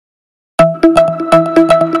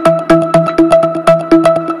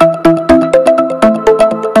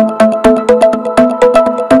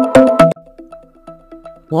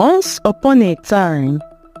upon a time,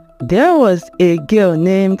 there was a girl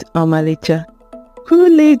named Omalicha who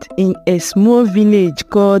lived in a small village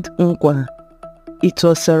called Nkwa. It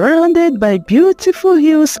was surrounded by beautiful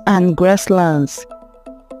hills and grasslands.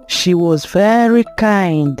 She was very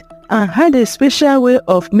kind and had a special way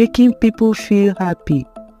of making people feel happy.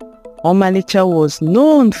 Omalicha was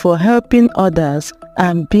known for helping others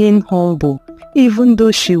and being humble, even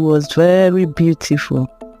though she was very beautiful.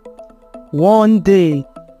 One day,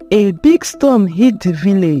 a big storm hit the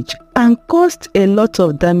village and caused a lot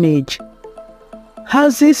of damage.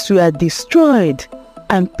 Houses were destroyed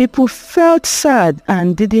and people felt sad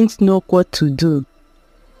and didn't know what to do.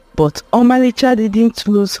 But Omalicha didn't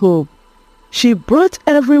lose hope. She brought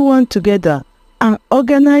everyone together and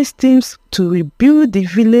organized teams to rebuild the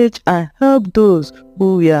village and help those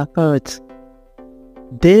who were hurt.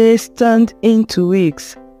 Days turned into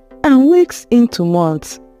weeks and weeks into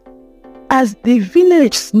months. As the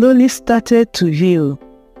village slowly started to heal,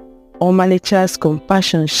 Omalicha's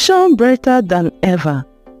compassion shone brighter than ever.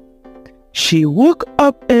 She woke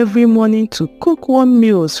up every morning to cook warm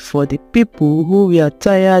meals for the people who were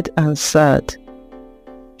tired and sad.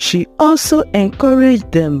 She also encouraged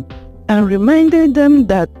them and reminded them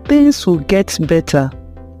that things will get better.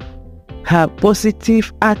 Her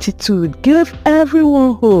positive attitude gave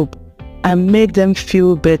everyone hope and made them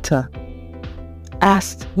feel better.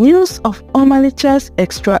 As news of Omalicha's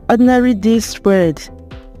extraordinary deeds spread,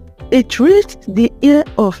 it reached the ear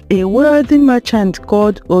of a wealthy merchant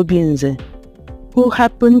called Obinze, who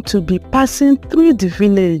happened to be passing through the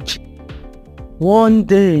village. One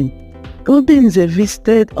day, Obinze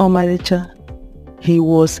visited Omalicha. He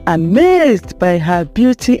was amazed by her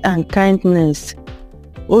beauty and kindness.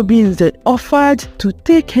 Obinze offered to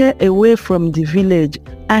take her away from the village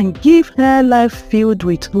and give her life filled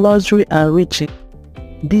with luxury and riches.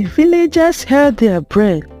 The villagers held their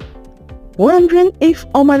breath, wondering if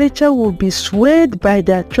Omalicha would be swayed by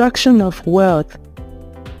the attraction of wealth.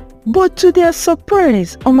 But to their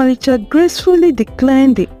surprise, Omalicha gracefully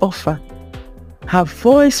declined the offer, her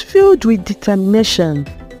voice filled with determination.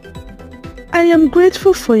 "I am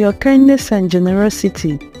grateful for your kindness and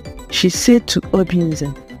generosity," she said to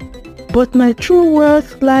Obinze. "But my true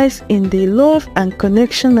wealth lies in the love and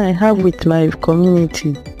connection I have with my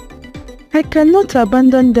community. I cannot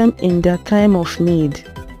abandon them in their time of need."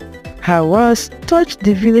 Her words touched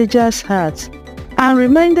the villagers' hearts and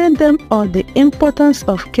reminded them of the importance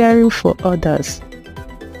of caring for others.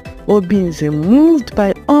 Obinze, moved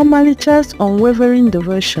by Omalicha's unwavering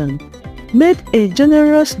devotion, made a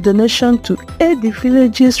generous donation to aid the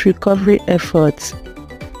village's recovery efforts.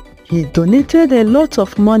 He donated a lot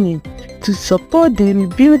of money to support the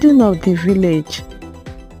rebuilding of the village.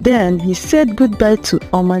 Then he said goodbye to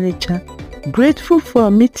Omalicha, grateful for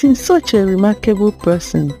meeting such a remarkable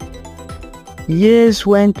person. Years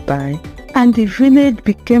went by and the village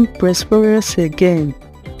became prosperous again,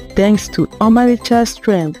 thanks to Omalicha's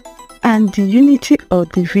strength and the unity of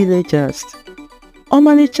the villagers.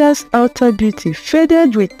 Omalicha's outer beauty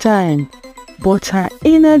faded with time, but her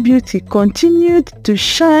inner beauty continued to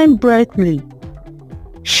shine brightly.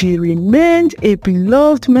 She remained a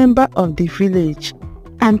beloved member of the village,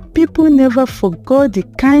 and people never forgot the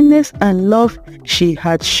kindness and love she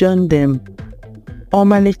had shown them.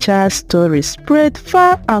 Omalicha's story spread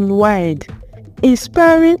far and wide,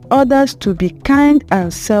 inspiring others to be kind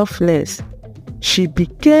and selfless. She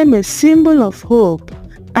became a symbol of hope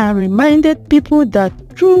and reminded people that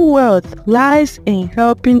true wealth lies in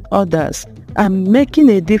helping others and making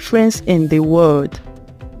a difference in the world.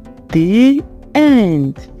 The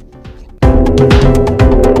end.